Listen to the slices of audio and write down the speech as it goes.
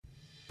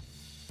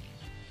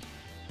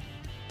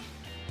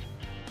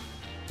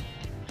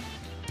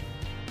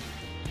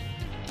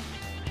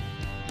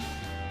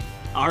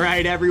All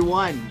right,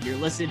 everyone, you're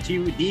listening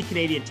to the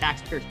Canadian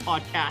Taxpayers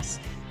Podcast.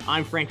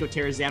 I'm Franco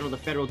Terrazzano, the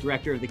Federal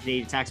Director of the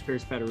Canadian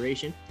Taxpayers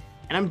Federation,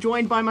 and I'm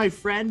joined by my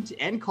friend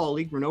and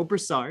colleague, Renaud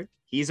Brassard.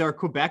 He's our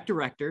Quebec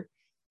Director,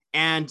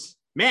 and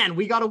man,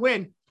 we got a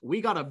win. We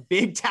got a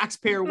big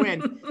taxpayer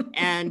win,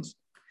 and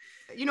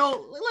you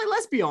know,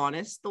 let's be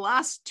honest, the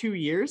last 2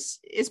 years,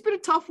 it's been a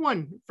tough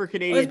one for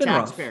Canadian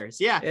taxpayers.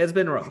 Rough. Yeah, it's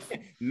been rough.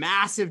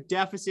 Massive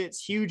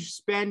deficits, huge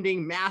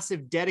spending,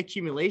 massive debt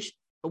accumulation.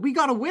 But we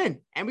got a win,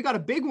 and we got a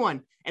big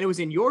one, and it was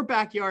in your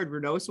backyard,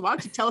 Renaud. So why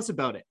don't you tell us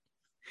about it?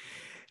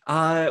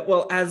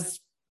 Well, as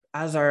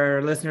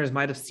our listeners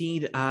might have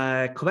seen,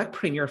 Quebec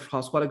Premier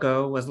François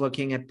Legault was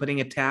looking at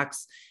putting a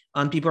tax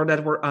on people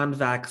that were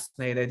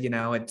unvaccinated. You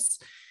know, it's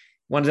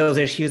one of those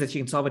issues that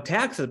you can solve with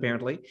taxes,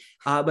 apparently.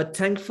 But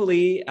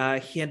thankfully,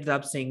 he ended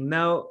up saying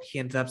no. He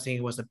ended up saying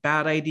it was a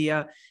bad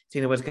idea,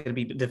 saying it was going to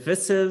be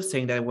divisive,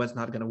 saying that it was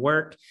not going to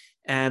work.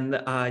 And,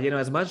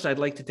 as much as I'd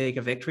like to take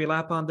a victory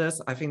lap on this,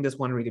 I think this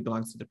one really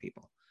belongs to the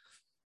people.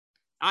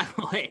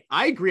 I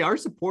agree. Our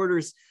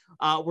supporters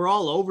were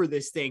all over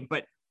this thing,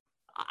 but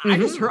I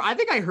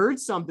think I heard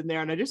something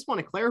there, and I just want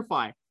to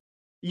clarify.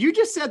 You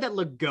just said that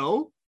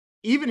Legault,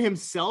 even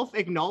himself,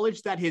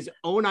 acknowledged that his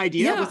own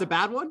idea was a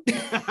bad one?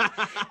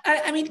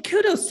 I mean,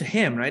 kudos to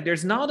him, right?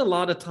 There's not a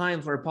lot of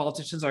times where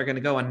politicians are going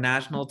to go on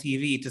national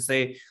TV to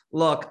say,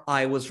 look,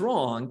 I was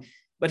wrong.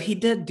 But he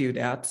did do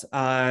that.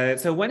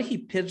 So when he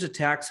pitched the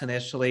tax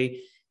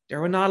initially,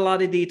 there were not a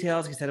lot of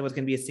details. He said it was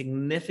going to be a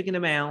significant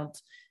amount.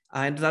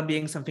 Ended up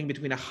being something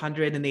between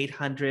 100 and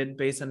 800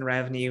 based on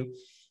revenue.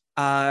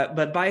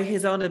 But by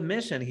his own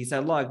admission, he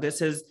said, look,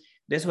 this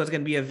was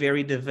going to be a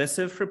very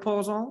divisive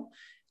proposal.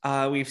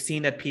 We've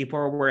seen that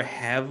people were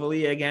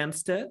heavily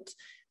against it.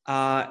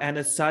 And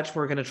as such,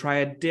 we're going to try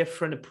a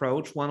different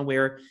approach, one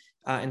where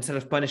instead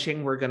of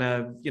punishing, we're going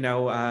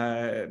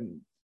to,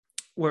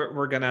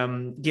 we're going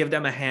to give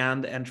them a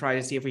hand and try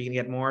to see if we can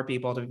get more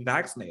people to be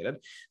vaccinated.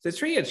 So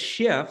it's really a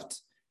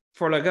shift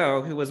for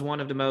Legault, who was one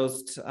of the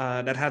most,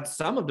 that had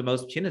some of the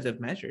most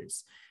punitive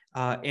measures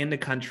in the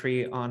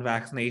country on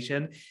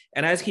vaccination.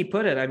 And as he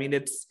put it, I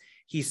mean,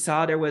 he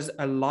saw there was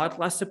a lot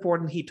less support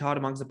than he thought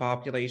amongst the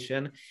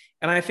population.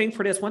 And I think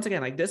for this, once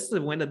again, like this is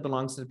a win that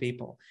belongs to the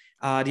people.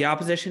 The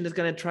opposition is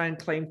going to try and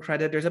claim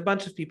credit. There's a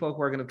bunch of people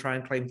who are going to try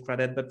and claim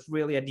credit, but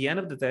really at the end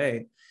of the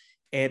day,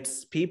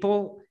 it's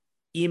people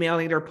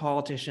emailing their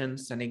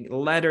politicians, sending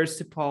letters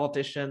to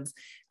politicians,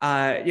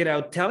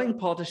 telling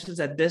politicians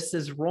that this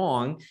is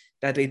wrong,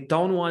 that they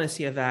don't want to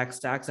see a vax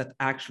tax, that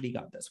actually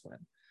got this win.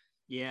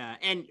 Yeah.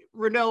 And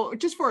Renaud,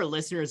 just for our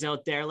listeners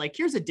out there, like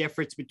here's a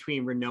difference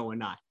between Renaud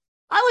and I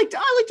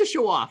like to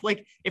show off.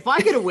 Like if I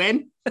get a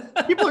win,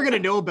 people are going to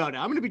know about it.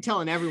 I'm going to be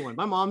telling everyone.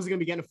 My mom's going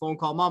to be getting a phone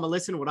call. Mama,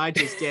 listen to what I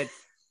just did.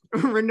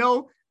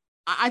 Renaud,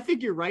 I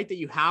think you're right that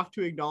you have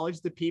to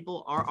acknowledge the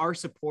people. Our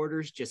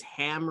supporters just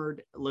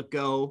hammered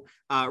Legault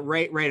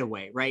right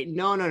away, right?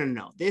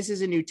 No. This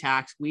is a new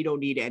tax. We don't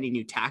need any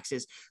new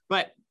taxes.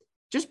 But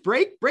just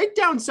break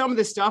down some of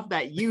the stuff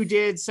that you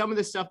did, some of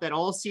the stuff that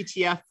all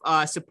CTF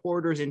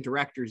supporters and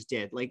directors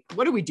did. Like,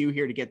 what do we do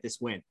here to get this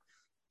win?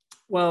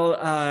 Well,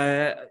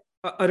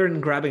 other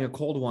than grabbing a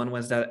cold one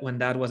was that when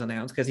that was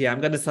announced, because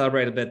I'm going to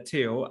celebrate a bit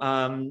too.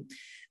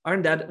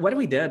 That, what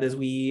we did is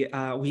we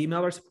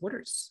emailed our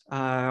supporters.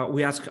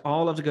 We asked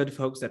all of the good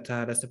folks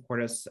that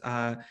support us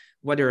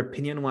what their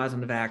opinion was on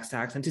the vax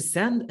tax, and to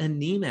send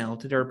an email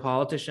to their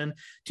politician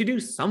to do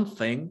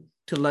something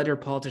to let their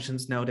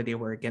politicians know that they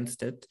were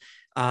against it.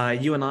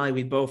 You and I,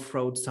 we both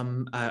wrote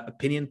some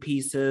opinion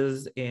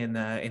pieces in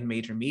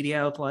major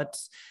media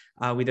outlets.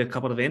 We did a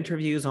couple of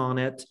interviews on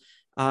it.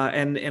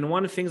 And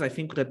one of the things I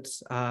think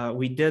that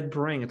we did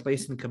bring, at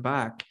least in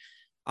Quebec,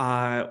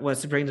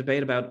 was to bring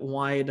debate about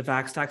why the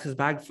vax tax is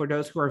bad for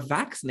those who are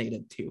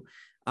vaccinated too,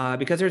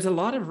 because there's a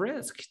lot of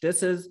risk.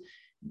 This is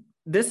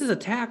a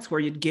tax where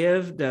you'd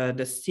give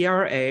the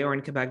CRA, or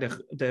in Quebec,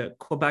 the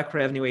Quebec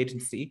Revenue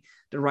Agency,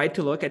 the right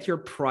to look at your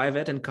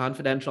private and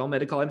confidential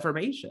medical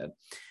information.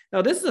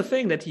 Now, this is a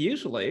thing that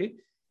usually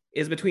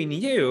is between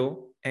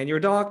you and your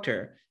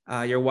doctor.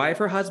 Your wife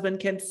or husband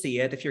can't see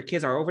it. If your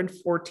kids are over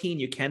 14,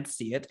 you can't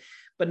see it.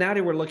 But now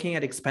they were looking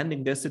at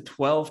expanding this to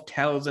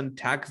 12,000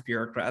 tax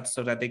bureaucrats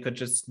so that they could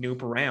just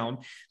snoop around.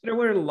 There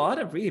were a lot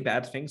of really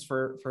bad things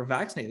for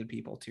vaccinated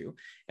people too.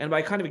 And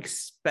by kind of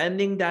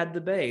expanding that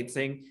debate,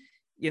 saying,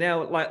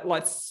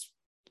 let's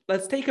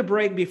take a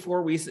break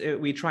before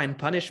we try and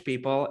punish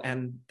people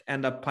and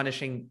end up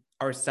punishing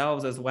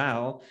ourselves as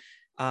well.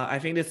 I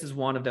think this is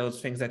one of those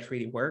things that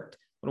really worked.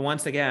 But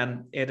once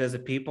again, it is the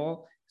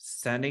people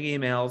sending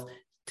emails,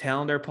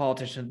 telling their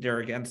politicians they're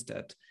against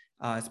it.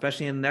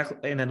 Especially in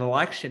an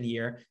election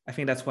year, I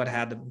think that's what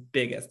had the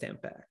biggest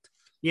impact.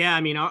 Yeah, I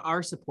mean,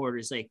 our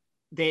supporters, like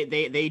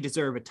they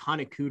deserve a ton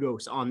of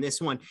kudos on this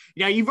one.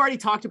 Now, you've already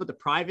talked about the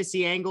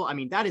privacy angle. I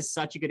mean, that is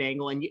such a good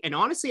angle, and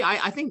honestly,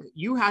 I think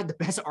you had the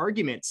best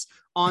arguments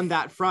on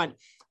that front.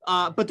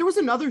 But there was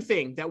another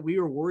thing that we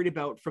were worried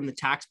about from the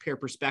taxpayer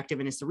perspective,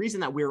 and it's the reason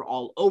that we were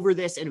all over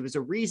this. And it was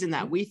a reason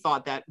that we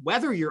thought that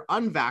whether you're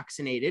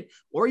unvaccinated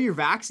or you're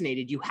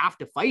vaccinated, you have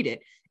to fight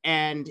it.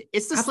 And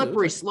it's the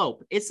slippery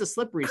slope. It's the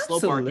slippery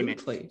slope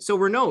argument. So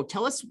Renaud,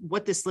 tell us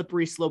what the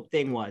slippery slope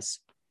thing was.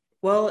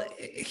 Well,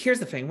 here's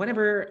the thing.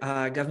 Whenever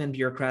government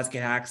bureaucrats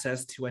get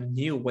access to a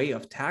new way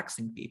of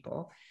taxing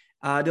people,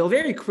 they'll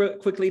very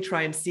quickly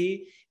try and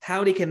see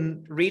how they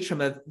can reach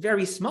from a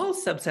very small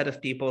subset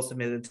of people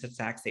submitted to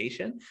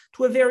taxation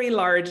to a very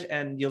large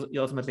and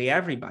ultimately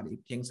everybody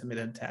being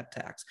submitted to that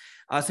tax.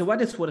 So what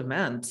this would have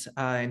meant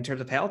in terms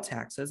of health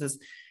taxes is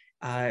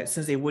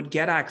since they would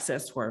get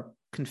access to our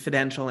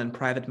confidential and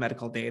private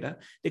medical data,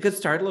 they could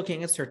start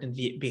looking at certain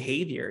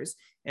behaviors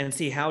and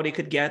see how they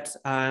could get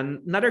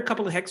another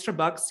couple of extra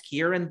bucks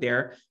here and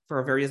there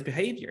for various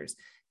behaviors.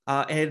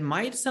 And it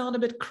might sound a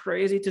bit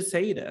crazy to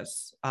say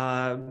this,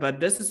 but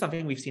this is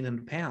something we've seen in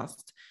the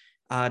past.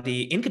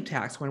 The income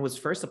tax, when it was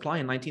first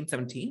applied in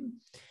 1917,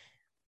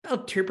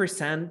 about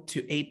 2%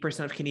 to 8%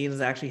 of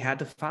Canadians actually had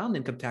to file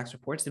income tax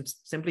reports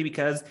simply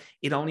because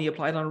it only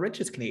applied on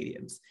richest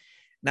Canadians.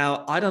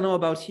 Now, I don't know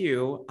about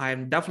you.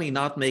 I'm definitely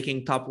not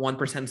making top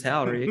 1%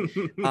 salary,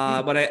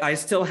 but I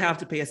still have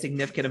to pay a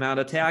significant amount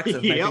of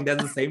taxes. Yep. I think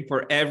that's the same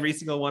for every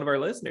single one of our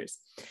listeners.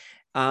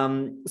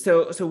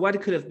 So what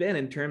it could have been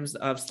in terms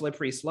of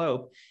slippery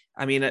slope,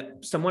 I mean,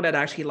 someone that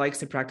actually likes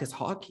to practice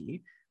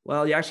hockey,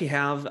 well, you actually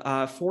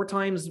have 4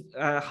 times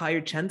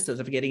higher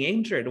chances of getting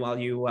injured while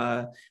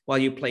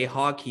you play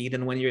hockey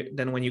than when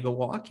you go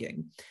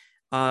walking,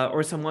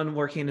 or someone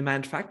working in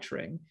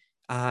manufacturing.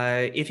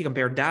 If you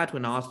compare that to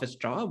an office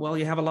job, well,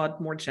 you have a lot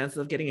more chances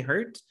of getting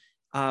hurt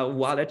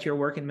while at your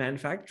work in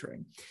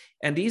manufacturing.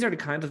 And these are the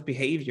kinds of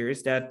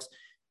behaviors that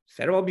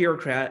federal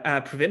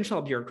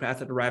provincial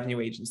bureaucrats at the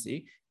revenue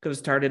agency could have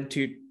started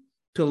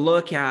to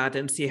look at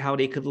and see how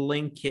they could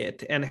link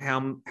it and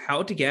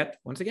how to get,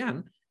 once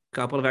again, a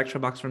couple of extra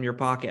bucks from your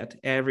pocket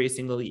every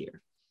single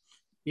year.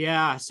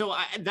 Yeah, so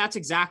that's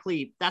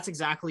exactly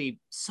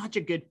such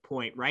a good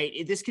point,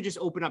 right? This could just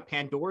open up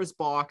Pandora's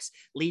box,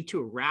 lead to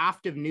a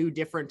raft of new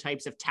different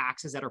types of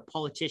taxes that our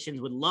politicians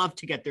would love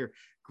to get their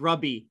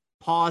grubby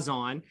paws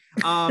on.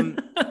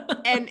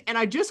 And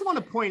I just want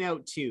to point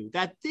out too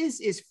that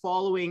this is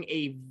following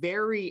a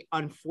very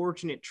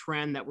unfortunate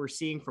trend that we're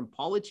seeing from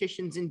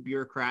politicians and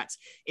bureaucrats.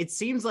 It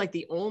seems like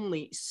the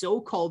only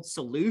so-called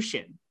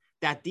solution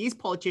that these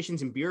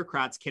politicians and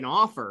bureaucrats can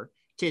offer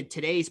to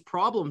today's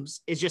problems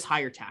is just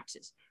higher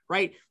taxes,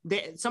 right?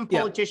 Some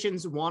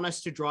politicians want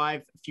us to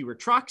drive fewer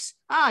trucks.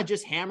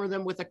 Just hammer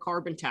them with a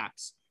carbon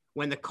tax.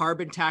 When the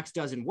carbon tax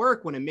doesn't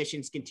work, when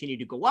emissions continue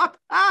to go up,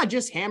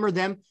 just hammer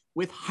them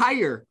with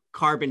higher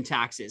carbon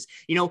taxes.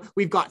 You know,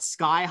 we've got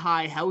sky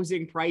high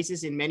housing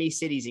prices in many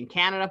cities in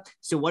Canada.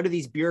 So what do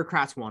these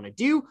bureaucrats want to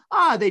do?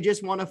 They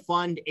just want to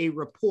fund a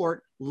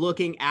report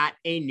looking at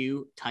a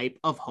new type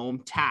of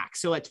home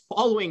tax. So it's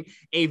following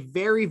a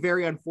very,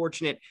 very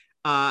unfortunate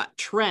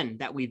trend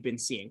that we've been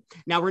seeing.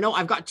 Now, Renaud,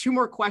 I've got 2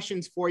 more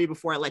questions for you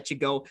before I let you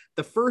go.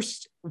 The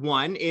first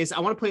one is I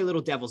want to play a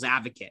little devil's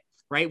advocate,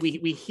 right?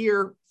 We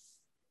hear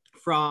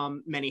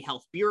from many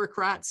health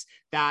bureaucrats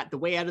that the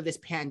way out of this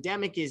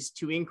pandemic is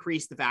to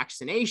increase the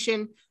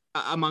vaccination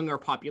among our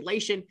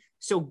population.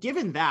 So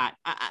given that,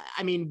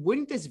 I mean,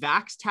 wouldn't this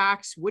vax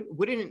tax,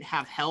 wouldn't it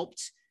have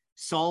helped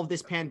solve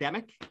this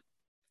pandemic?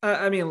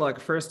 I mean, look,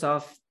 first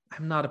off,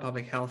 I'm not a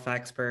public health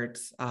expert.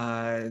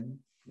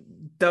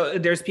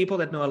 There's people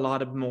that know a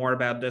lot more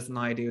about this than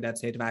I do that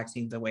say the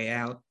vaccine's the way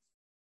out.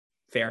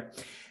 Fair.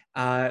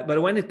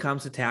 But when it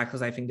comes to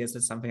taxes, I think this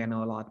is something I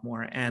know a lot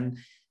more. And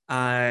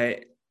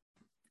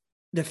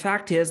the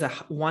fact is a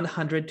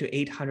 $100 to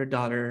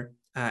 $800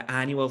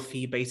 annual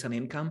fee based on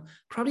income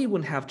probably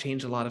wouldn't have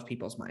changed a lot of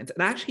people's minds.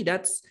 And actually,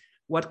 that's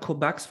what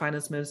Quebec's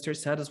finance minister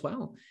said as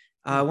well.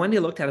 When they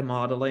looked at a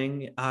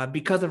modeling,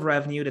 because of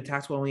revenue, the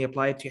tax will only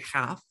apply to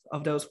half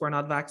of those who are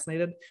not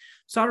vaccinated.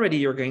 So already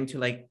you're going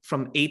to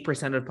from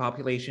 8% of the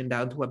population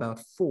down to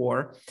about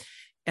 4%.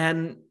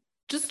 And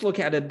just look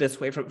at it this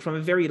way from a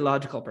very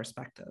logical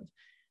perspective.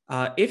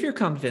 If you're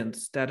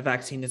convinced that a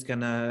vaccine is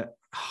going to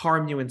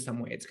harm you in some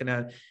way, it's going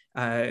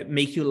to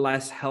make you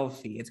less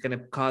healthy, it's going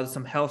to cause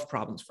some health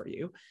problems for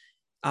you,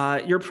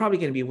 you're probably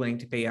going to be willing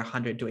to pay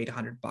 $100 to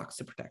 $800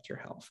 to protect your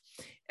health.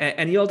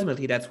 And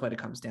ultimately, that's what it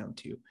comes down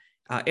to.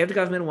 If the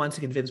government wants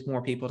to convince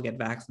more people to get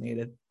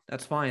vaccinated,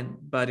 that's fine,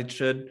 but it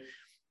should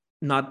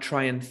not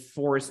try and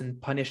force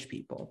and punish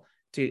people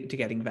to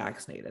getting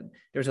vaccinated.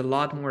 There's a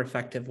lot more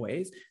effective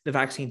ways. The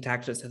vaccine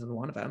tax just isn't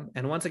one of them.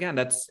 And once again,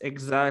 that's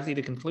exactly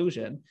the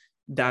conclusion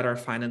that our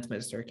finance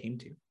minister came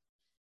to.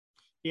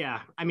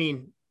 Yeah, I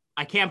mean,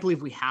 I can't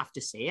believe we have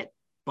to say it,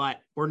 but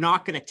we're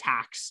not going to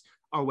tax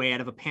our way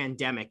out of a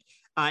pandemic.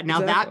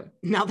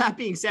 That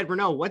being said,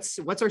 Renaud, what's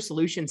our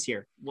solutions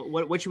here?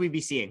 What should we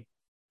be seeing?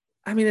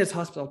 I mean, it's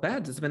hospital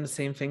beds. It's been the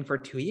same thing for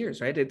 2 years,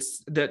 right?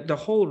 It's the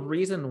whole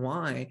reason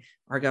why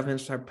our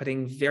governments are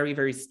putting very,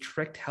 very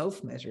strict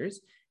health measures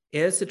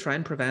is to try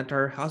and prevent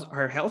our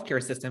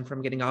healthcare system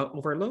from getting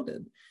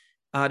overloaded.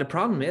 The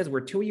problem is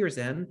we're 2 years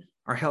in,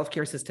 Our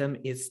healthcare system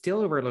is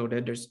still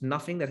overloaded. There's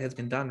nothing that has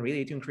been done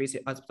really to increase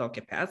the hospital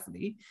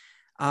capacity.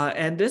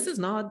 And this is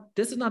not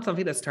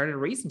something that started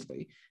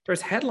recently.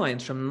 There's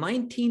headlines from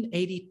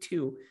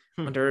 1982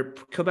 under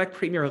Quebec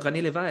Premier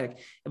René Lévesque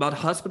about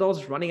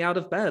hospitals running out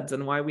of beds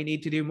and why we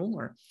need to do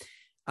more.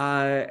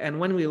 And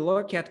when we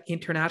look at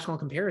international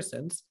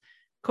comparisons,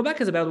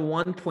 Quebec is about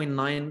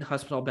 1.9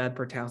 hospital bed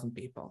per 1,000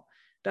 people.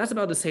 That's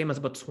about the same as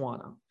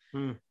Botswana.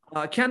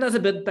 Canada's a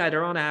bit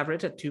better on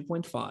average at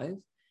 2.5.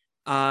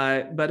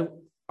 But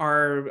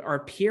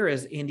our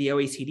peers in the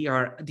OECD,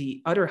 are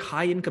the other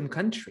high-income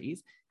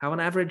countries, have on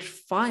average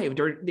 5.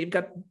 They've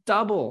got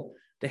double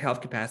the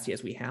health capacity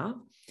as we have.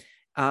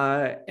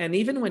 And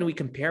even when we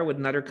compare with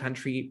another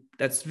country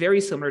that's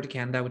very similar to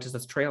Canada, which is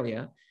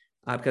Australia,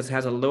 because it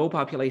has a low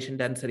population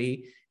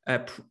density,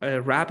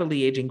 a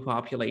rapidly aging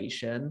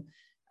population,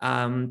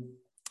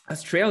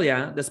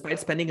 Australia, despite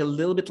spending a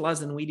little bit less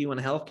than we do on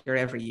healthcare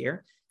every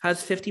year,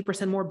 has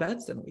 50% more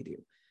beds than we do.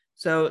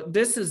 So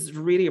this is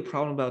really a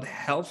problem about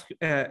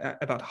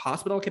about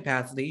hospital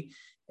capacity,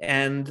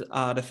 and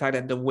the fact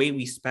that the way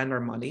we spend our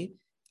money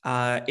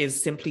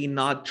is simply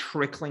not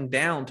trickling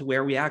down to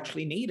where we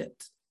actually need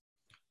it.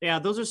 Yeah,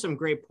 those are some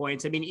great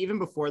points. I mean, even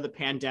before the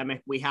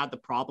pandemic, we had the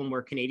problem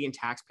where Canadian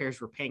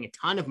taxpayers were paying a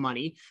ton of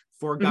money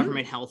for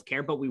government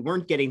healthcare, but we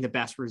weren't getting the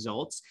best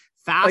results.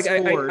 Fast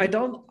forward.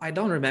 I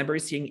don't remember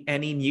seeing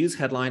any news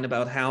headline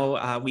about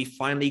how we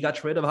finally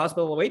got rid of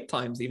hospital wait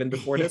times even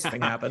before this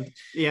thing happened.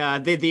 Yeah,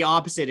 the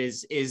opposite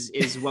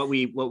is what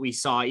we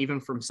saw even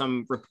from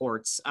some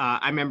reports.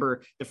 I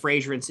remember the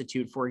Fraser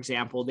Institute, for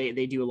example,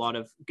 they do a lot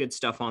of good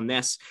stuff on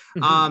this.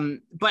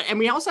 And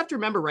we also have to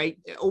remember, right,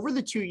 over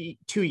the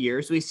two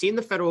years, we've seen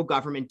the federal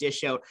government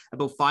dish out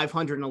about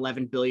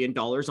 $511 billion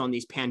on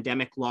these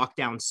pandemic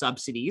lockdown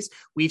subsidies.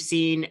 We've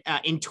seen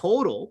in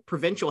total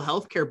provincial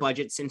healthcare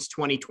budgets since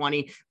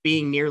 2020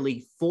 being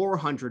nearly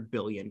 $400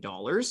 billion.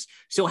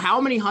 So how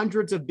many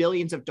hundreds of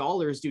billions of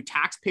dollars do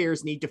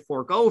taxpayers need to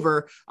fork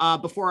over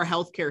before our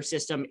healthcare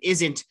system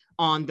isn't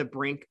on the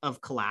brink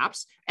of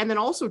collapse? And then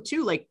also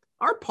too, like,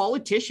 our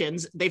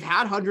politicians, they've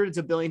had hundreds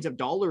of billions of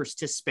dollars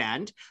to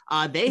spend.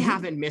 They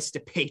haven't missed a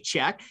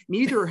paycheck.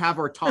 Neither have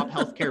our top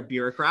healthcare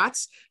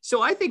bureaucrats.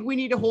 So I think we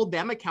need to hold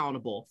them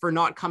accountable for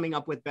not coming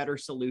up with better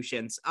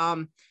solutions.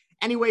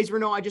 Anyways,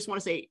 Renaud, I just want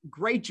to say,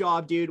 great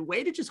job, dude.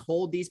 Way to just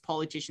hold these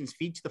politicians'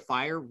 feet to the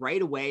fire right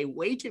away.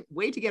 Way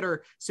to get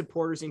our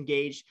supporters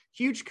engaged.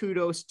 Huge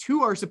kudos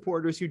to our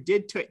supporters who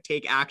did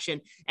take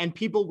action, and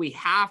people, we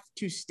have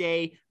to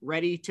stay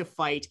ready to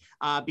fight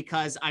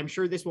because I'm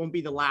sure this won't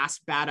be the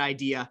last bad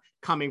idea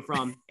coming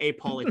from a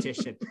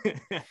politician.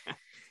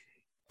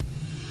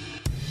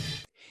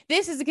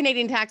 This is the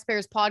Canadian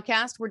Taxpayers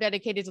Podcast. We're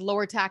dedicated to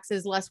lower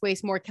taxes, less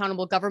waste, more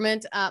accountable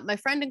government. My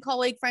friend and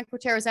colleague, Franco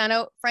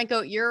Terrazzano.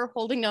 Franco, you're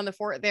holding down the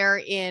fort there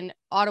in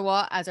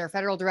Ottawa as our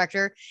federal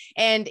director.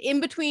 And in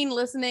between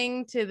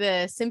listening to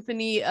the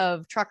symphony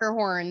of trucker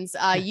horns,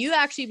 you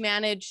actually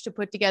managed to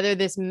put together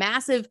this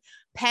massive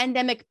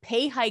pandemic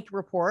pay hike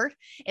report.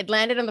 It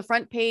landed on the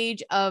front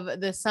page of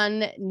the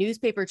Sun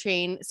newspaper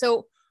chain.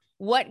 So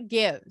what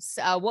gives?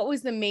 What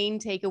was the main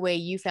takeaway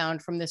you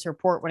found from this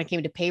report when it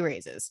came to pay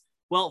raises?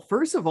 Well,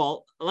 first of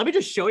all, let me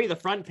just show you the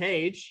front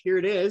page. Here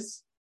it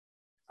is.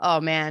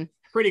 Oh, man.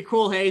 Pretty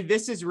cool. Hey,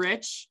 this is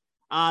Rich.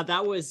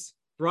 That was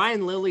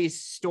Brian Lilly's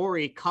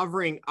story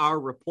covering our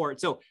report.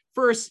 So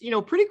first,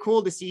 pretty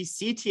cool to see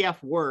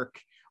CTF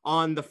work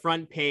on the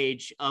front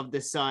page of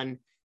the Sun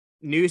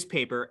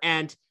newspaper.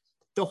 And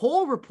the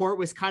whole report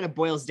was kind of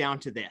boils down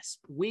to this.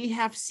 We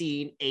have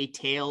seen a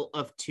tale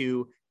of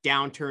two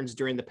downturns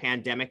during the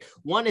pandemic.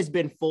 One has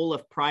been full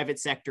of private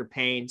sector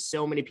pain.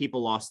 So many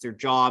people lost their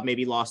job,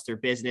 maybe lost their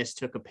business,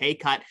 took a pay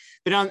cut.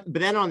 But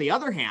then on the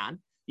other hand,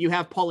 you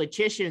have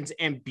politicians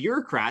and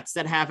bureaucrats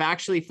that have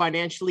actually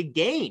financially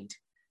gained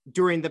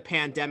during the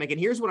pandemic. And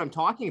here's what I'm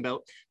talking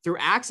about. Through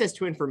access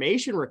to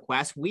information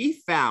requests, we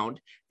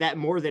found that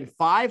more than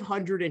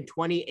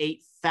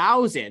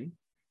 528,000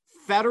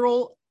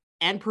 federal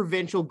and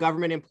provincial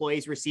government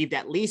employees received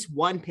at least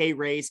one pay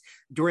raise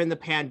during the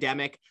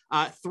pandemic.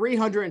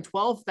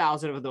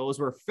 312,000 of those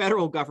were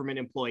federal government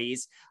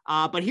employees.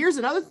 But here's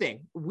another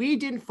thing. We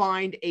didn't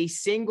find a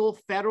single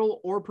federal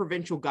or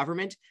provincial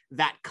government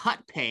that cut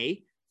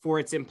pay for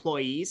its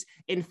employees.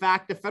 In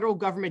fact, the federal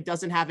government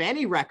doesn't have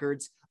any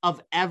records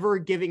of ever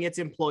giving its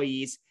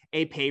employees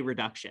a pay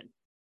reduction.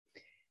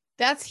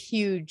 That's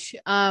huge.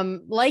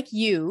 Like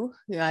you,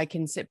 I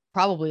can say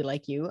probably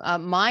like you,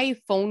 my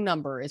phone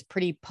number is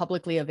pretty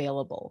publicly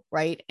available,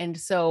 right? And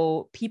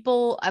so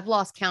I've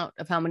lost count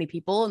of how many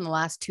people in the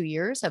last 2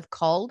 years have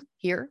called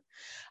here.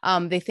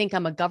 They think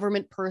I'm a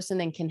government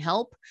person and can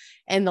help.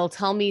 And they'll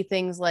tell me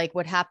things like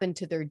what happened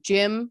to their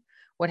gym,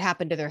 what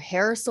happened to their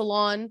hair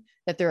salon,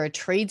 that they're a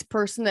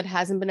tradesperson that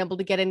hasn't been able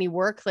to get any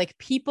work. Like,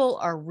 people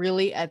are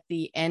really at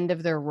the end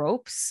of their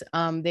ropes.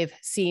 They've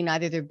seen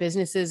either their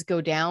businesses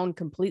go down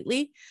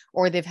completely,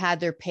 or they've had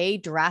their pay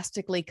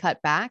drastically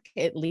cut back,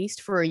 at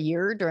least for a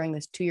year during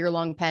this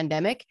 2-year-long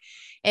pandemic.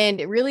 And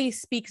it really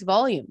speaks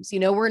volumes.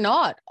 We're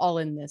not all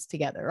in this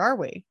together, are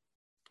we?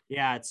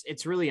 Yeah,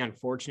 it's really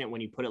unfortunate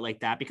when you put it like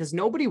that, because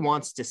nobody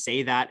wants to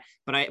say that,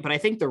 but I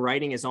think the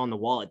writing is on the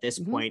wall at this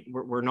point.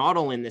 We're not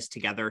all in this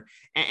together.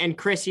 And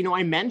Chris,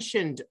 I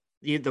mentioned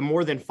the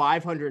more than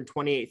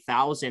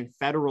 528,000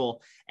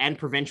 federal and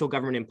provincial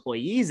government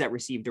employees that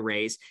received a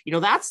raise.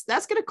 That's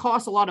going to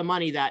cost a lot of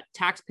money that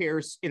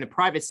taxpayers in the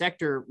private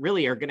sector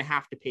really are going to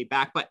have to pay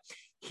back. But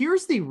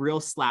here's the real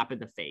slap in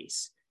the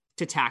face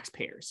to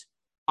taxpayers.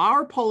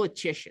 Our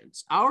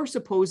politicians, our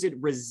supposed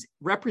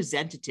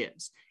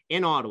representatives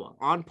in Ottawa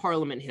on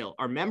Parliament Hill,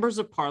 our members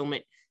of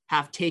parliament,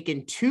 have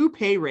taken 2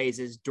 pay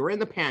raises during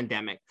the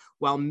pandemic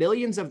while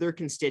millions of their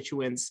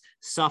constituents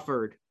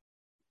suffered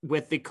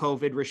with the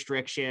COVID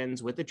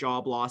restrictions, with the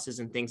job losses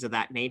and things of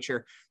that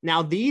nature.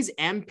 Now, these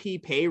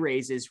MP pay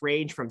raises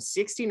range from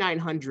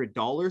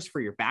 $6,900 for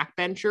your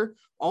backbencher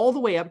all the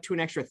way up to an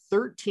extra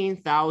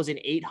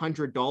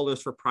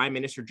 $13,800 for Prime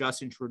Minister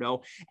Justin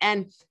Trudeau.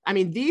 And I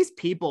mean, these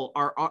people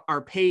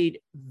are paid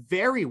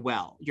very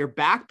well. Your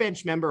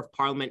backbench member of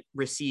parliament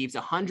receives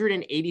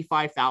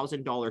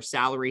 $185,000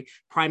 salary.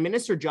 Prime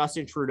Minister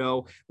Justin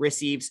Trudeau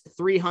receives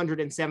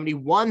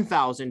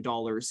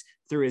 $371,000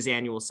 through his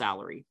annual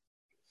salary.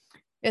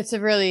 It's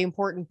a really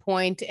important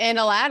point. And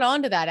I'll add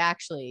on to that,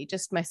 actually,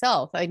 just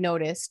myself. I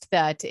noticed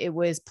that it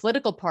was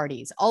political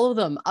parties, all of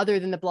them other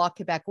than the Bloc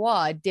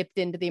Québécois, dipped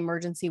into the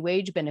emergency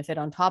wage benefit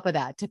on top of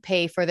that to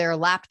pay for their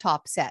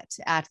laptop set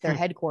at their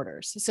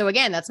headquarters. So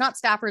again, that's not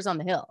staffers on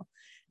the Hill.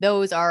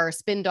 Those are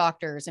spin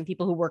doctors and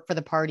people who work for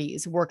the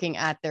parties working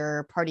at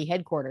their party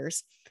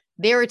headquarters.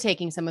 They're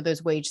taking some of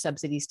those wage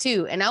subsidies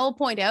too. And I will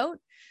point out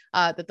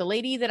that the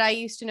lady that I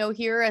used to know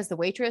here as the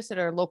waitress at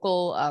our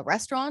local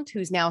restaurant,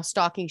 who's now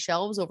stocking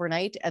shelves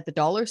overnight at the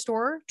dollar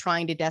store,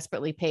 trying to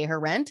desperately pay her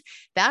rent,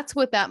 that's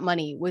what that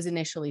money was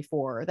initially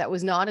for. That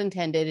was not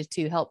intended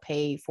to help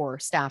pay for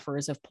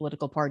staffers of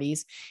political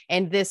parties.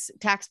 And this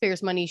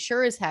taxpayers' money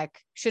sure as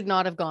heck should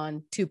not have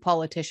gone to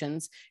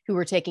politicians who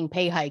were taking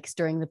pay hikes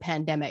during the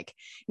pandemic.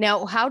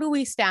 Now, how do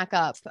we stack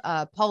up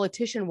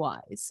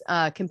politician-wise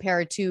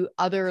compared to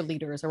other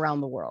leaders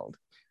around the world?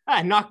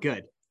 Not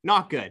good.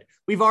 Not good.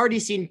 We've already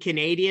seen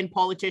Canadian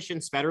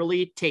politicians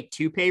federally take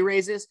 2 pay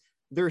raises.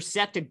 They're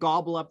set to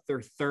gobble up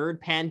their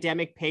 3rd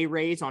pandemic pay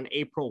raise on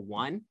April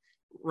 1,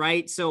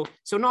 right? So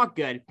not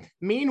good.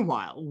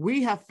 Meanwhile,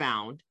 we have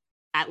found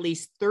at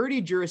least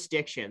 30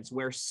 jurisdictions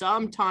where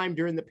sometime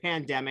during the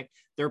pandemic,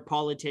 their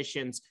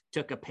politicians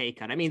took a pay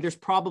cut. I mean, there's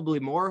probably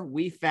more.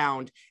 We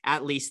found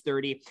at least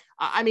 30.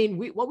 I mean,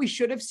 what we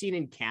should have seen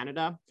in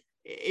Canada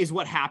is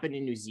what happened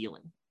in New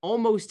Zealand.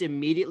 Almost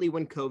immediately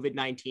when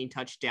COVID-19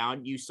 touched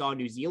down, you saw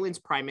New Zealand's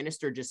Prime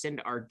Minister,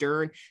 Jacinda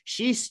Ardern.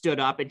 She stood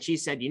up and she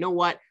said, you know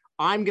what?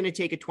 I'm going to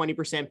take a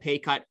 20% pay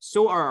cut.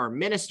 So are our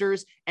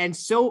ministers, and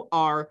so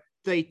are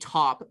the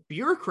top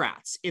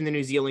bureaucrats in the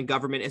New Zealand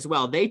government as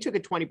well. They took a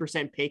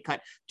 20% pay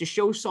cut to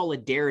show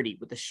solidarity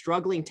with the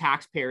struggling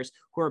taxpayers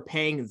who are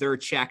paying their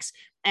checks.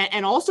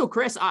 And also,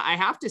 Chris, I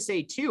have to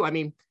say too, I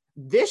mean,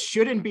 this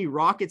shouldn't be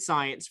rocket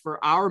science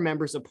for our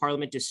members of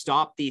parliament to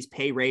stop these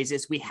pay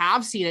raises. We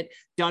have seen it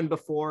done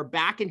before.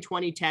 Back in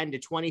 2010 to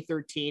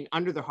 2013,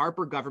 under the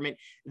Harper government,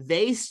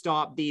 they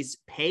stopped these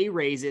pay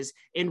raises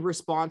in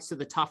response to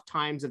the tough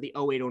times of the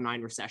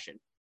 08-09 recession.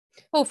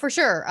 Oh, for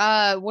sure.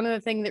 One of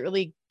the things that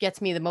really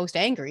gets me the most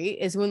angry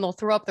is when they'll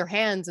throw up their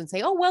hands and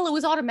say, oh, well, it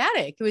was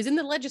automatic. It was in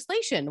the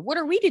legislation. What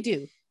are we to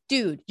do?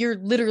 Dude, you're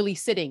literally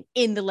sitting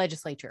in the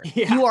legislature.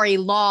 Yeah. You are a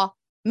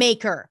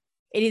lawmaker.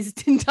 It is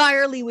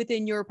entirely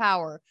within your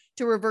power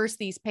to reverse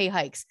these pay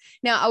hikes.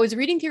 Now, I was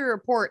reading through your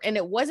report, and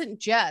it wasn't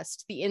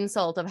just the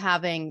insult of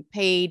having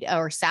paid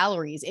or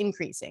salaries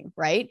increasing,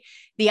 right?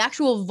 The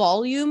actual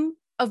volume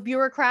of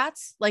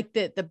bureaucrats, like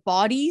the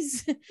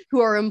bodies who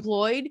are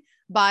employed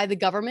by the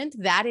government,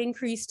 that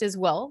increased as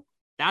well.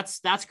 That's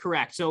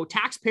correct. So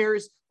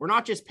taxpayers, we're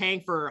not just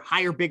paying for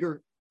higher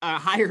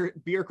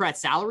bureaucrat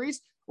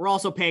salaries. We're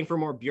also paying for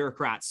more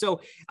bureaucrats.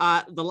 So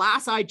the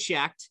last I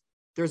checked,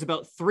 there's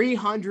about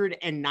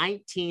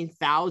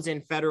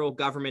 319,000 federal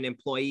government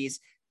employees.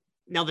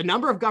 Now, the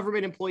number of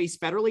government employees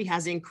federally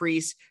has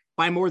increased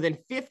by more than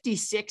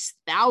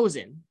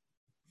 56,000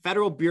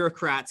 federal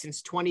bureaucrats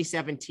since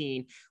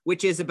 2017,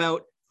 which is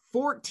about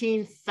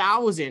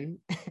 14,000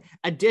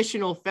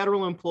 additional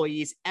federal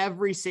employees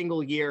every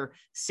single year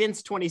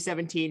since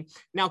 2017.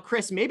 Now,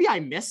 Chris, maybe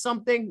I missed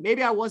something.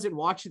 Maybe I wasn't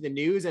watching the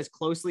news as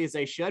closely as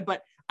I should,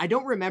 but I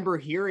don't remember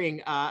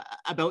hearing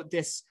about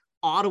this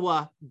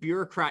Ottawa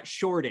bureaucrat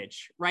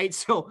shortage, right?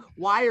 So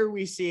why are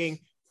we seeing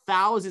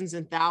thousands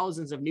and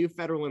thousands of new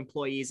federal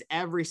employees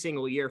every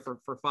single year for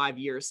 5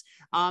 years?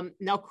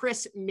 Now,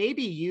 Chris,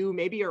 maybe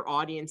your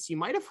audience, you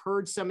might have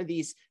heard some of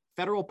these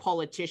federal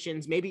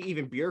politicians, maybe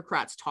even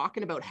bureaucrats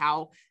talking about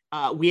how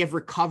we have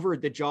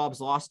recovered the jobs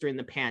lost during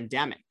the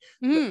pandemic.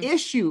 The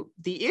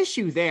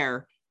issue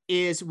there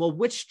is, well,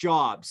 which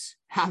jobs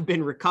have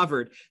been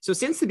recovered? So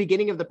since the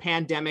beginning of the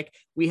pandemic,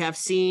 we have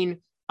seen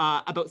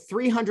about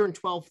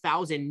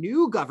 312,000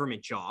 new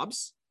government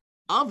jobs.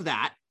 Of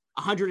that,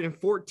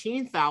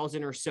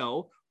 114,000 or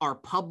so are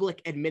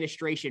public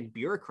administration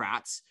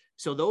bureaucrats.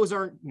 So those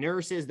aren't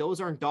nurses,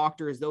 those aren't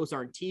doctors, those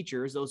aren't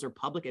teachers, those are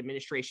public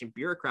administration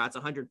bureaucrats,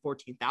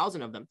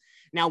 114,000 of them.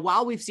 Now,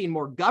 while we've seen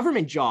more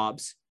government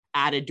jobs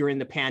added during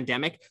the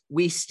pandemic,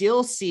 we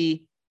still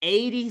see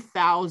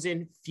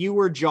 80,000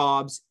 fewer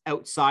jobs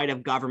outside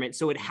of government.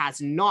 So it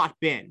has not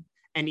been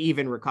an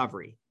even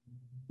recovery.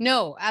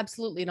 No,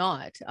 absolutely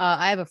not.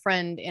 I have a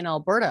friend in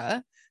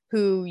Alberta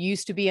who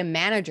used to be a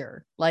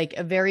manager, like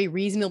a very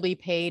reasonably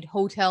paid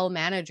hotel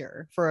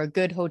manager for a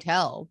good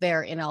hotel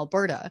there in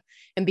Alberta.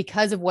 And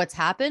because of what's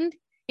happened,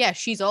 yeah,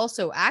 she's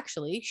also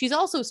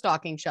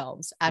stocking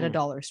shelves at a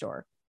dollar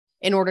store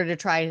in order to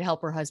try to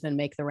help her husband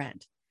make the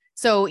rent.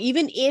 So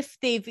even if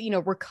they've,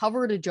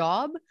 recovered a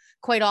job,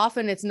 quite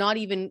often it's not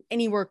even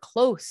anywhere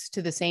close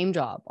to the same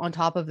job on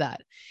top of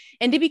that.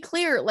 And to be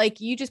clear, like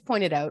you just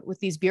pointed out with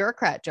these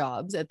bureaucrat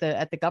jobs at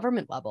the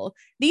government level,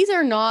 these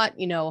are not,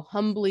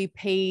 humbly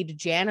paid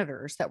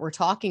janitors that we're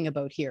talking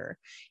about here.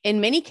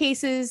 In many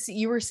cases,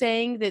 you were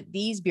saying that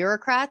these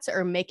bureaucrats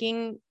are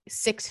making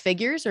six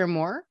figures or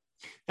more.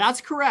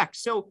 That's correct.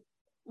 So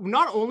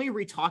not only are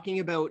we talking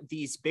about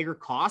these bigger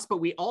costs, but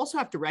we also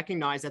have to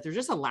recognize that there's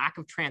just a lack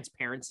of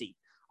transparency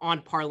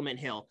on Parliament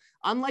Hill.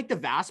 Unlike the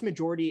vast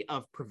majority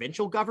of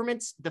provincial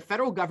governments, the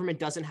federal government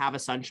doesn't have a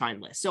sunshine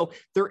list. So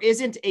there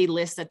isn't a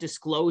list that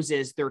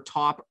discloses their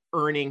top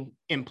earning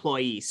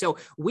employees. So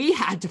we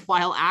had to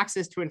file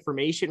access to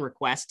information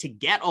requests to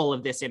get all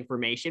of this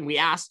information. We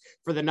asked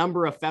for the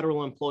number of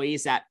federal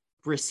employees that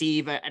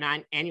receive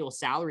an annual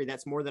salary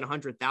that's more than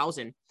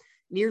 100,000.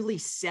 Nearly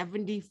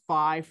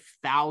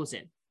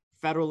 75,000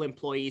 federal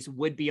employees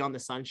would be on the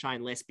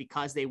sunshine list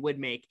because they would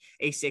make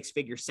a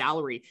six-figure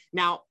salary.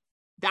 Now,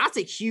 that's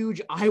a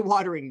huge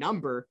eye-watering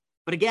number.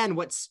 But again,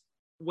 what's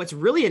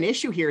really an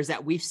issue here is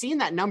that we've seen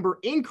that number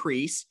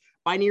increase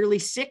by nearly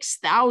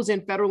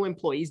 6,000 federal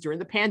employees during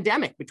the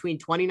pandemic. Between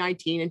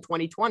 2019 and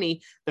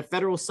 2020, the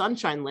federal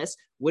sunshine list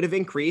would have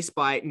increased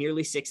by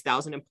nearly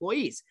 6,000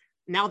 employees.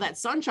 Now that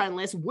sunshine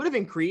list would have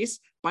increased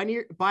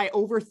by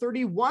over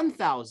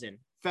 31,000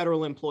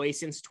 federal employees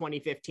since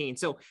 2015.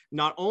 So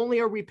not only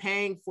are we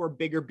paying for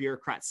bigger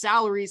bureaucrat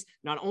salaries,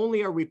 not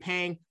only are we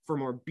paying for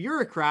more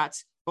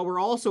bureaucrats, but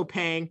we're also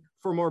paying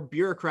for more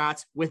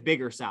bureaucrats with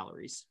bigger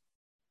salaries.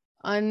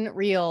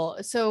 Unreal.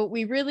 So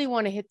we really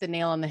want to hit the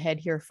nail on the head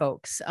here,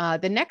 folks.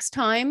 The next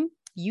time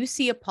you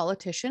see a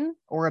politician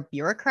or a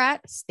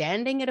bureaucrat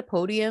standing at a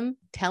podium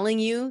telling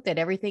you that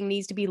everything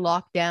needs to be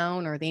locked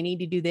down or they need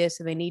to do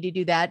this or they need to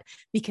do that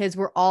because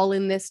we're all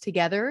in this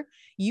together,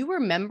 you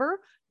remember,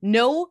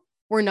 no,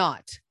 we're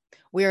not.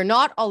 We are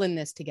not all in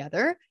this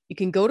together. You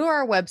can go to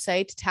our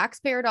website,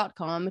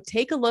 taxpayer.com,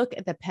 take a look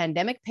at the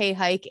pandemic pay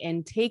hike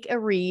and take a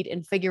read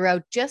and figure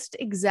out just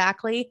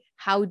exactly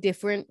how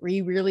different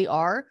we really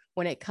are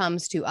when it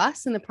comes to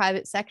us in the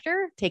private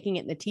sector, taking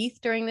it in the teeth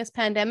during this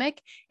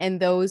pandemic, and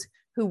those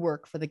who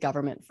work for the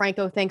government.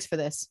 Franco, thanks for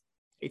this.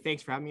 Hey,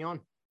 thanks for having me on.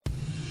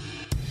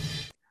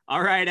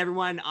 All right,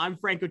 everyone. I'm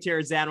Franco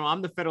Terrazzano.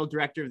 I'm the federal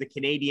director of the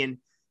Canadian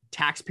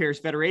Taxpayers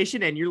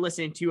Federation, and you're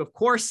listening to, of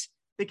course,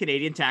 the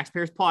Canadian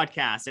Taxpayers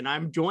Podcast. And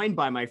I'm joined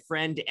by my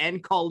friend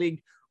and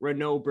colleague,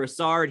 Renaud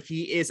Brassard.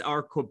 He is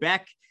our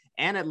Quebec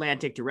and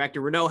Atlantic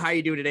director. Renaud, how are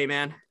you doing today,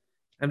 man?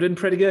 I'm doing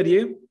pretty good.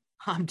 You?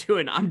 I'm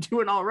doing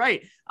all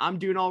right.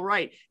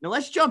 Now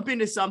let's jump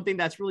into something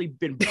that's really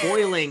been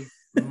boiling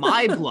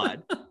my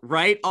blood,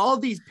 right? All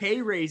these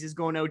pay raises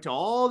going out to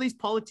all these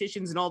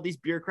politicians and all these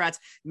bureaucrats.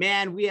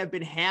 Man, we have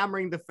been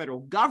hammering the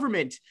federal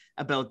government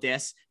about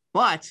this,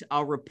 but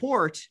our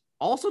report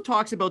also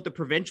talks about the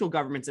provincial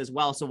governments as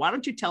well. So why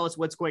don't you tell us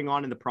what's going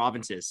on in the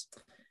provinces?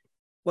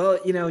 Well,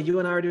 you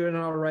and I are doing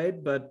all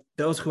right, but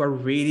those who are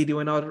really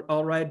doing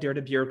all right, they're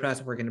the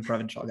bureaucrats working in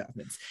provincial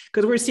governments,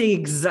 because we're seeing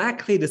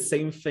exactly the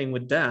same thing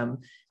with them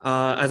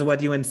as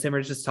what you and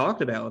Simmer just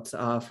talked about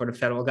for the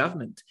federal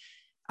government.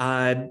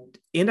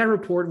 In that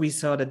report, we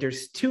saw that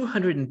there's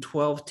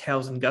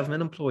 212,000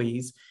 government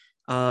employees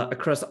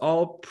across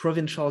all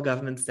provincial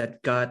governments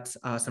that got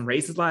some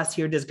raises last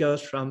year. This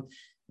goes from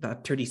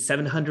about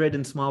 3,700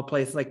 in small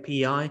places like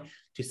PEI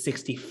to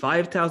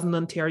 65,000 in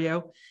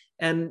Ontario.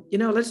 And,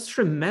 let's just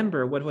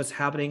remember what was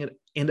happening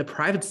in the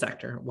private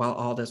sector while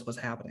all this was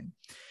happening.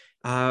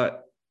 I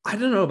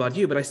don't know about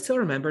you, but I still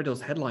remember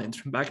those headlines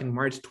from back in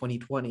March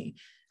 2020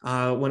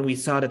 when we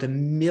saw that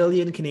 1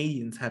 million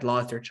Canadians had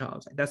lost their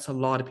jobs. That's a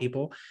lot of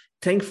people.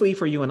 Thankfully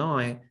for you and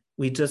I,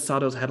 we just saw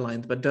those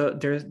headlines, but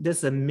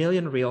there's 1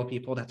 million real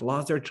people that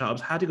lost their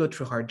jobs, had to go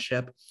through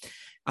hardship.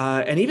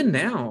 And even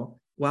now,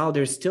 while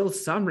there's still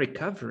some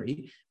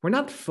recovery, we're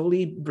not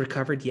fully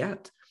recovered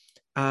yet.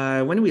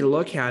 When we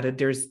look at it,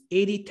 there's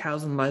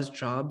 80,000 less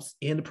jobs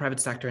in the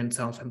private sector and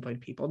self-employed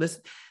people. This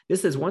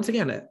is, once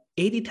again,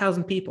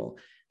 80,000 people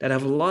that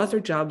have lost their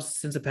jobs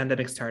since the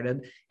pandemic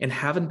started and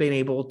haven't been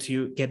able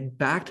to get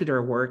back to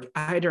their work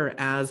either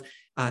as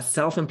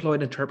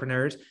self-employed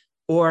entrepreneurs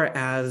or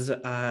as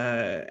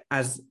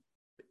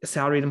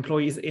salaried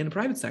employees in the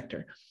private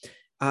sector.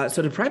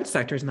 So the private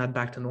sector is not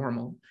back to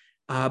normal.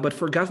 But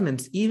for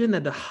governments, even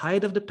at the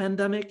height of the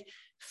pandemic,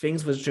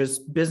 things was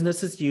just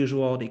business as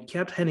usual. They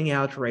kept handing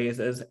out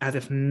raises as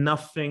if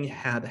nothing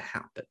had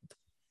happened.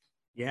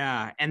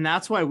 Yeah. And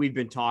that's why we've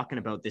been talking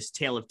about this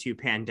tale of two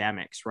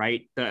pandemics,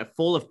 right?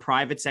 Full of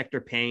private sector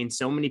pain,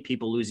 so many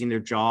people losing their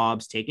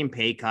jobs, taking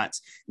pay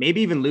cuts,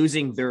 maybe even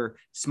losing their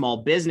small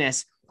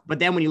business. But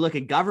then when you look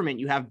at government,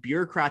 you have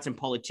bureaucrats and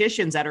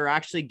politicians that are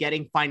actually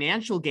getting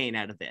financial gain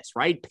out of this,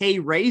 right? Pay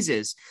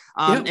raises.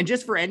 And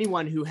just for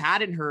anyone who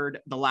hadn't heard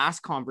the last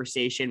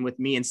conversation with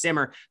me and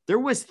Simmer, there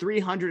was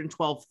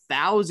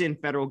 312,000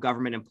 federal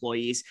government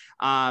employees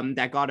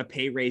that got a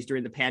pay raise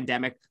during the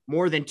pandemic,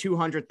 more than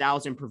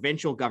 200,000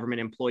 provincial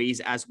government employees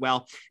as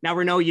well. Now,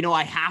 Renaud,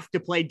 I have to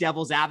play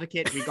devil's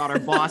advocate. We got our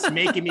boss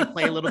making me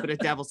play a little bit of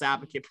devil's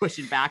advocate,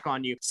 pushing back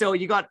on you. So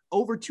you got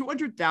over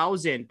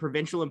 200,000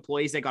 provincial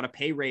employees that got a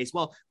pay raise.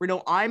 Well,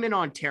 Renaud, I'm in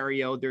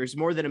Ontario. There's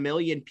more than 1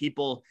 million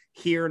people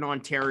here in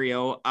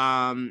Ontario.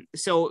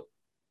 So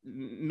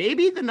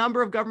maybe the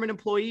number of government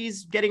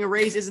employees getting a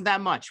raise isn't that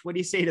much. What do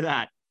you say to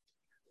that?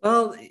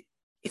 Well,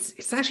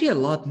 it's actually a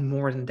lot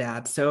more than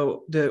that.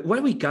 So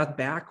what we got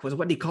back was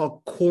what they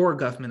call core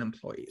government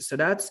employees. So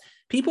that's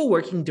people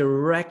working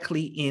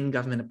directly in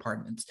government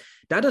departments.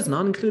 That does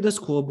not include the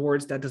school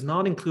boards. That does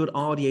not include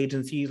all the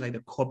agencies like the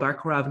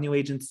Quebec Revenue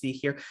Agency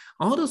here.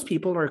 All those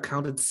people are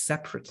counted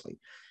separately.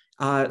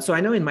 So I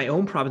know in my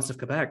own province of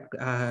Quebec,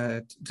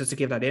 just to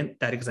give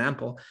that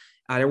example,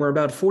 there were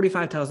about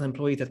 45,000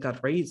 employees that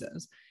got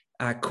raises.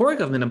 Core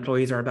government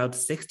employees are about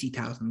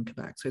 60,000 in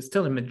Quebec. So it's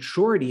still a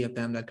majority of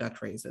them that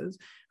got raises.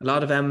 A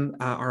lot of them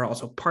are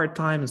also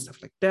part-time and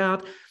stuff like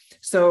that.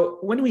 So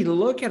when we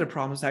look at a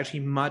problem that's actually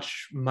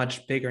much,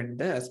 much bigger than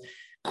this,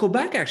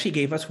 Quebec actually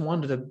gave us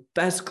one of the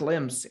best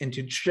glimpses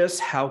into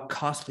just how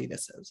costly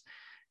this is.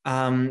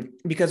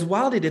 Because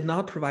while they did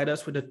not provide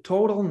us with a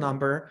total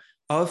number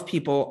of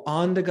people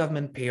on the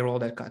government payroll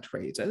that got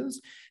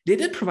raises, they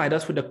did provide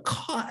us with the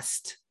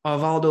cost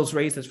of all those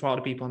raises for all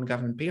the people on the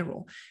government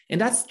payroll.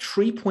 And that's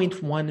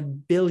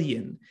 3.1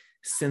 billion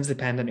since the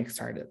pandemic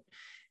started.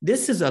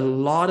 This is a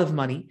lot of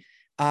money.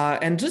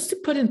 And just to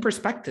put in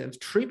perspective,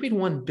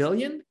 3.1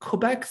 billion,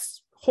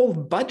 Quebec's whole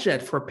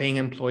budget for paying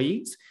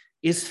employees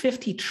is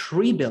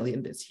 53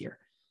 billion this year.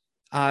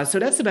 So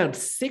that's about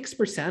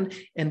 6%.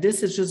 And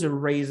this is just the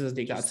raises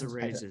they got. Just the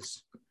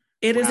raises.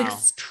 It is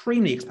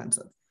extremely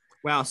expensive.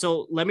 Wow.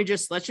 So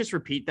let's just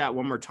repeat that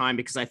one more time,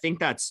 because I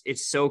think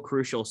it's so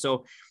crucial.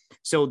 So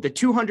the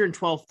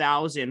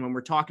 212,000, when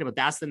we're talking about,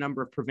 that's the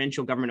number of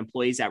provincial government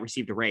employees that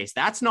received a raise.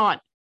 That's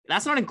not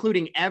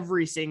including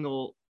every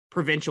single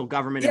provincial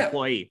government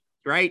employee,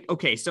 right?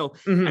 Okay. So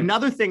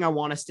another thing I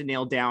want us to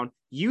nail down,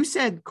 you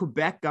said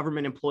Quebec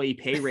government employee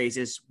pay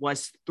raises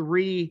was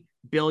 $3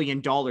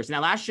 billion. Now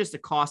that's just the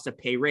cost of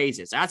pay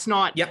raises. That's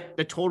not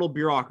the total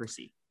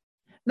bureaucracy.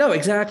 No,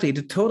 exactly.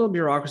 The total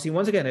bureaucracy,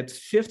 once again, it's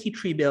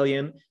 53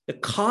 billion. The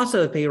cost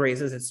of the pay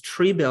raises is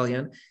 3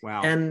 billion.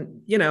 Wow.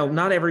 And,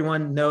 not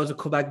everyone knows the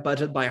Quebec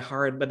budget by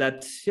heart, but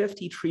that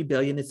 53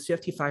 billion is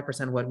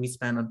 55% what we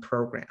spend on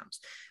programs.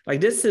 Like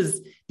this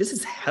is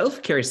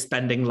healthcare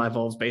spending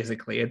levels,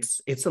 basically.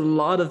 It's a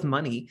lot of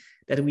money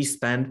that we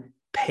spend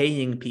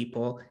paying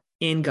people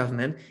in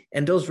government.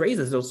 And those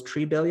raises, those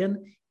 3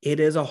 billion, it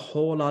is a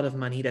whole lot of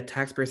money that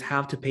taxpayers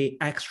have to pay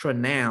extra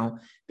now,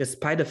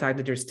 despite the fact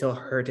that they're still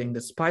hurting,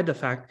 despite the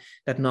fact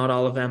that not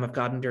all of them have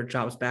gotten their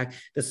jobs back,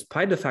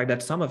 despite the fact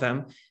that some of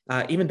them,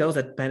 even those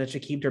that manage to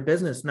keep their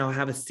business, now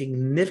have a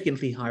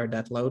significantly higher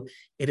debt load.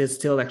 It is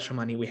still extra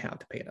money we have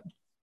to pay them.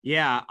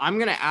 Yeah, I'm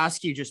going to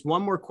ask you just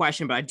one more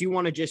question, but I do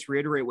want to just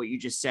reiterate what you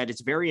just said.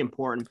 It's very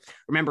important.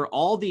 Remember,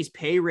 all these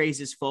pay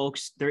raises,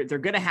 folks, they're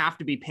going to have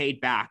to be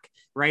paid back,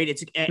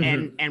 right?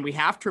 And we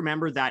have to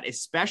remember that,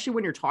 especially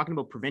when you're talking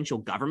about provincial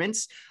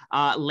governments,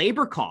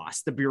 labor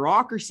costs, the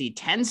bureaucracy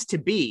tends to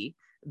be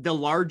the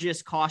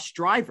largest cost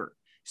driver.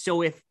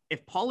 So if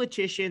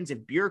politicians,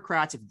 if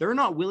bureaucrats, if they're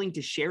not willing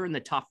to share in the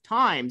tough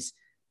times,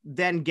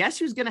 then guess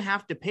who's going to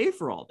have to pay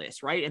for all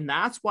this, right? And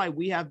that's why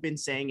we have been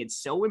saying it's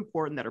so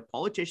important that our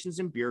politicians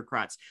and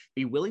bureaucrats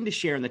be willing to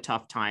share in the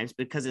tough times,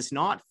 because it's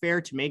not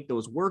fair to make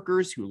those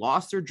workers who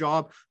lost their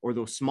job or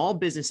those small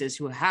businesses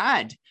who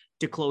had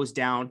to close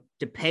down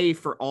to pay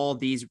for all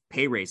these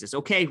pay raises.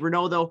 Okay,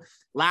 Renaud, though,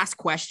 last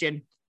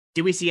question.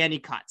 Do we see any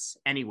cuts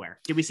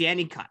anywhere? Did we see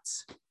any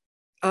cuts?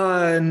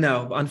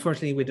 No,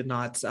 unfortunately, we did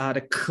not.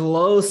 The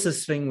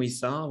closest thing we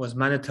saw was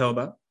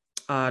Manitoba.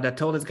 That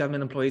told its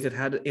government employees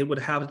it would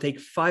have to take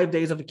 5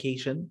 days of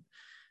vacation.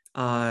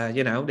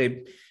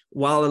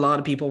 While a lot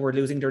of people were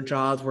losing their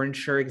jobs, weren't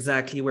sure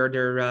exactly where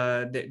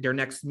their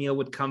next meal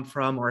would come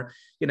from, or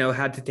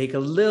had to take a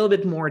little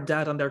bit more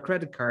debt on their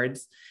credit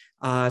cards.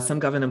 Some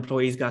government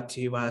employees got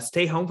to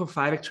stay home for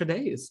 5 extra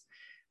days,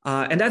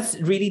 and that's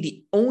really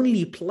the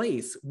only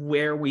place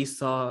where we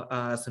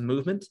saw some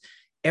movement.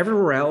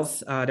 Everywhere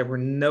else, there were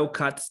no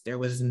cuts. There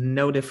was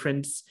no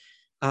difference.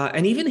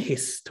 And even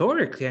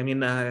historically, I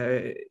mean,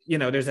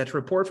 there's that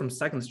report from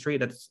Second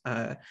Street that's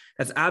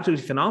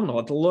absolutely phenomenal.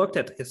 It looked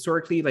at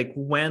historically, like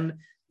when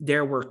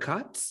there were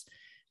cuts,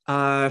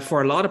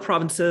 For a lot of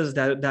provinces,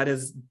 that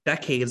is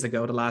decades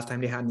ago, the last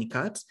time they had any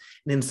cuts.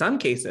 And in some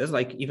cases,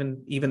 like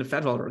even the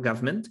federal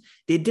government,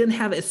 they didn't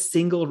have a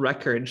single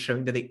record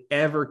showing that they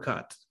ever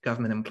cut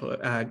government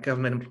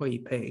employee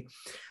pay.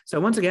 So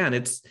once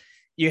again,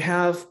 you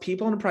have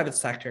people in the private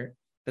sector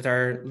that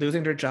are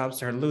losing their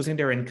jobs, are losing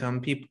their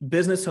income,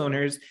 business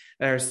owners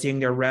that are seeing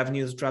their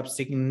revenues drop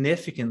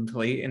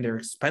significantly and their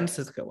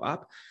expenses go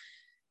up.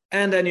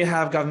 And then you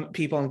have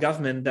people in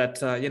government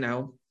that,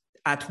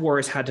 at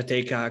worst had to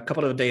take a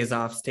couple of days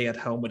off, stay at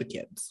home with the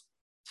kids.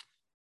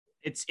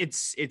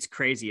 It's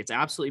crazy. It's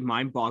absolutely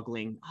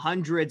mind-boggling.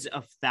 Hundreds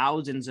of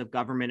thousands of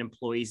government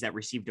employees that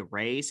received a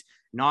raise,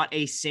 not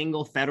a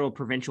single federal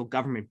provincial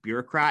government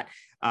bureaucrat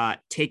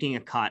taking a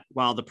cut,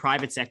 while the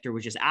private sector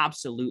was just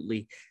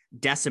absolutely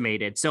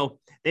decimated. So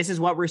this is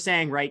what we're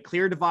saying, right?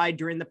 Clear divide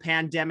during the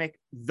pandemic.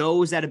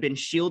 Those that have been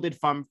shielded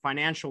from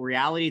financial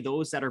reality,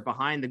 those that are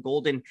behind the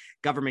golden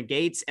government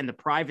gates, and the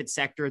private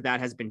sector that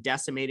has been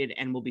decimated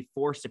and will be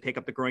forced to pick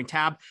up the growing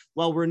tab.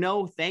 Well,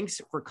 Renaud, thanks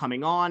for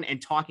coming on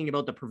and talking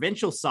about the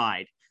provincial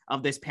side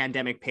of this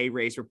pandemic pay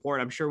raise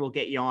report. I'm sure we'll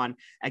get you on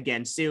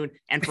again soon.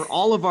 And for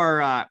all of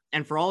our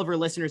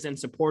listeners and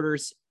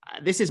supporters,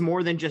 this is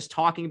more than just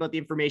talking about the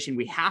information.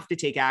 We have to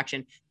take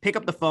action. Pick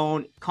up the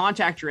phone,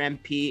 contact your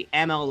MP,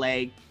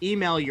 MLA,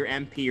 email your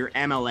MP or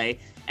MLA,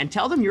 and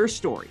tell them your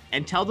story,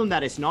 and tell them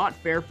that it's not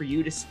fair for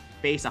you to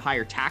face a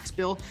higher tax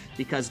bill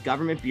because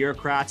government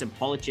bureaucrats and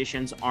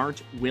politicians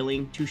aren't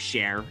willing to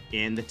share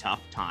in the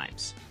tough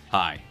times.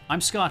 Hi,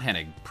 I'm Scott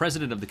Hennig,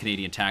 president of the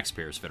Canadian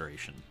Taxpayers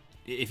Federation.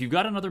 If you've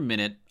got another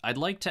minute, I'd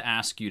like to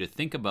ask you to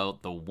think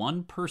about the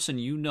one person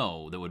you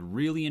know that would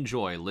really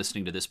enjoy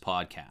listening to this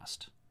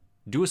podcast.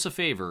 Do us a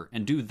favor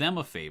and do them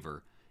a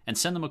favor and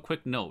send them a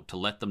quick note to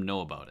let them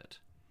know about it.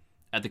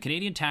 At the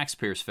Canadian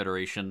Taxpayers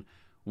Federation,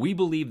 we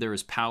believe there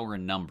is power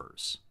in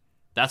numbers.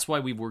 That's why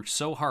we've worked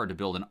so hard to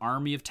build an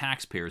army of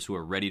taxpayers who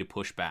are ready to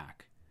push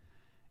back.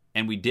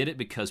 And we did it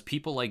because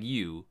people like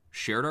you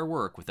shared our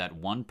work with that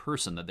one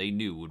person that they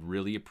knew would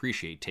really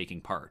appreciate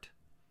taking part.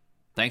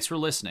 Thanks for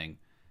listening,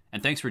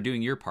 and thanks for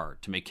doing your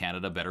part to make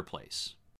Canada a better place.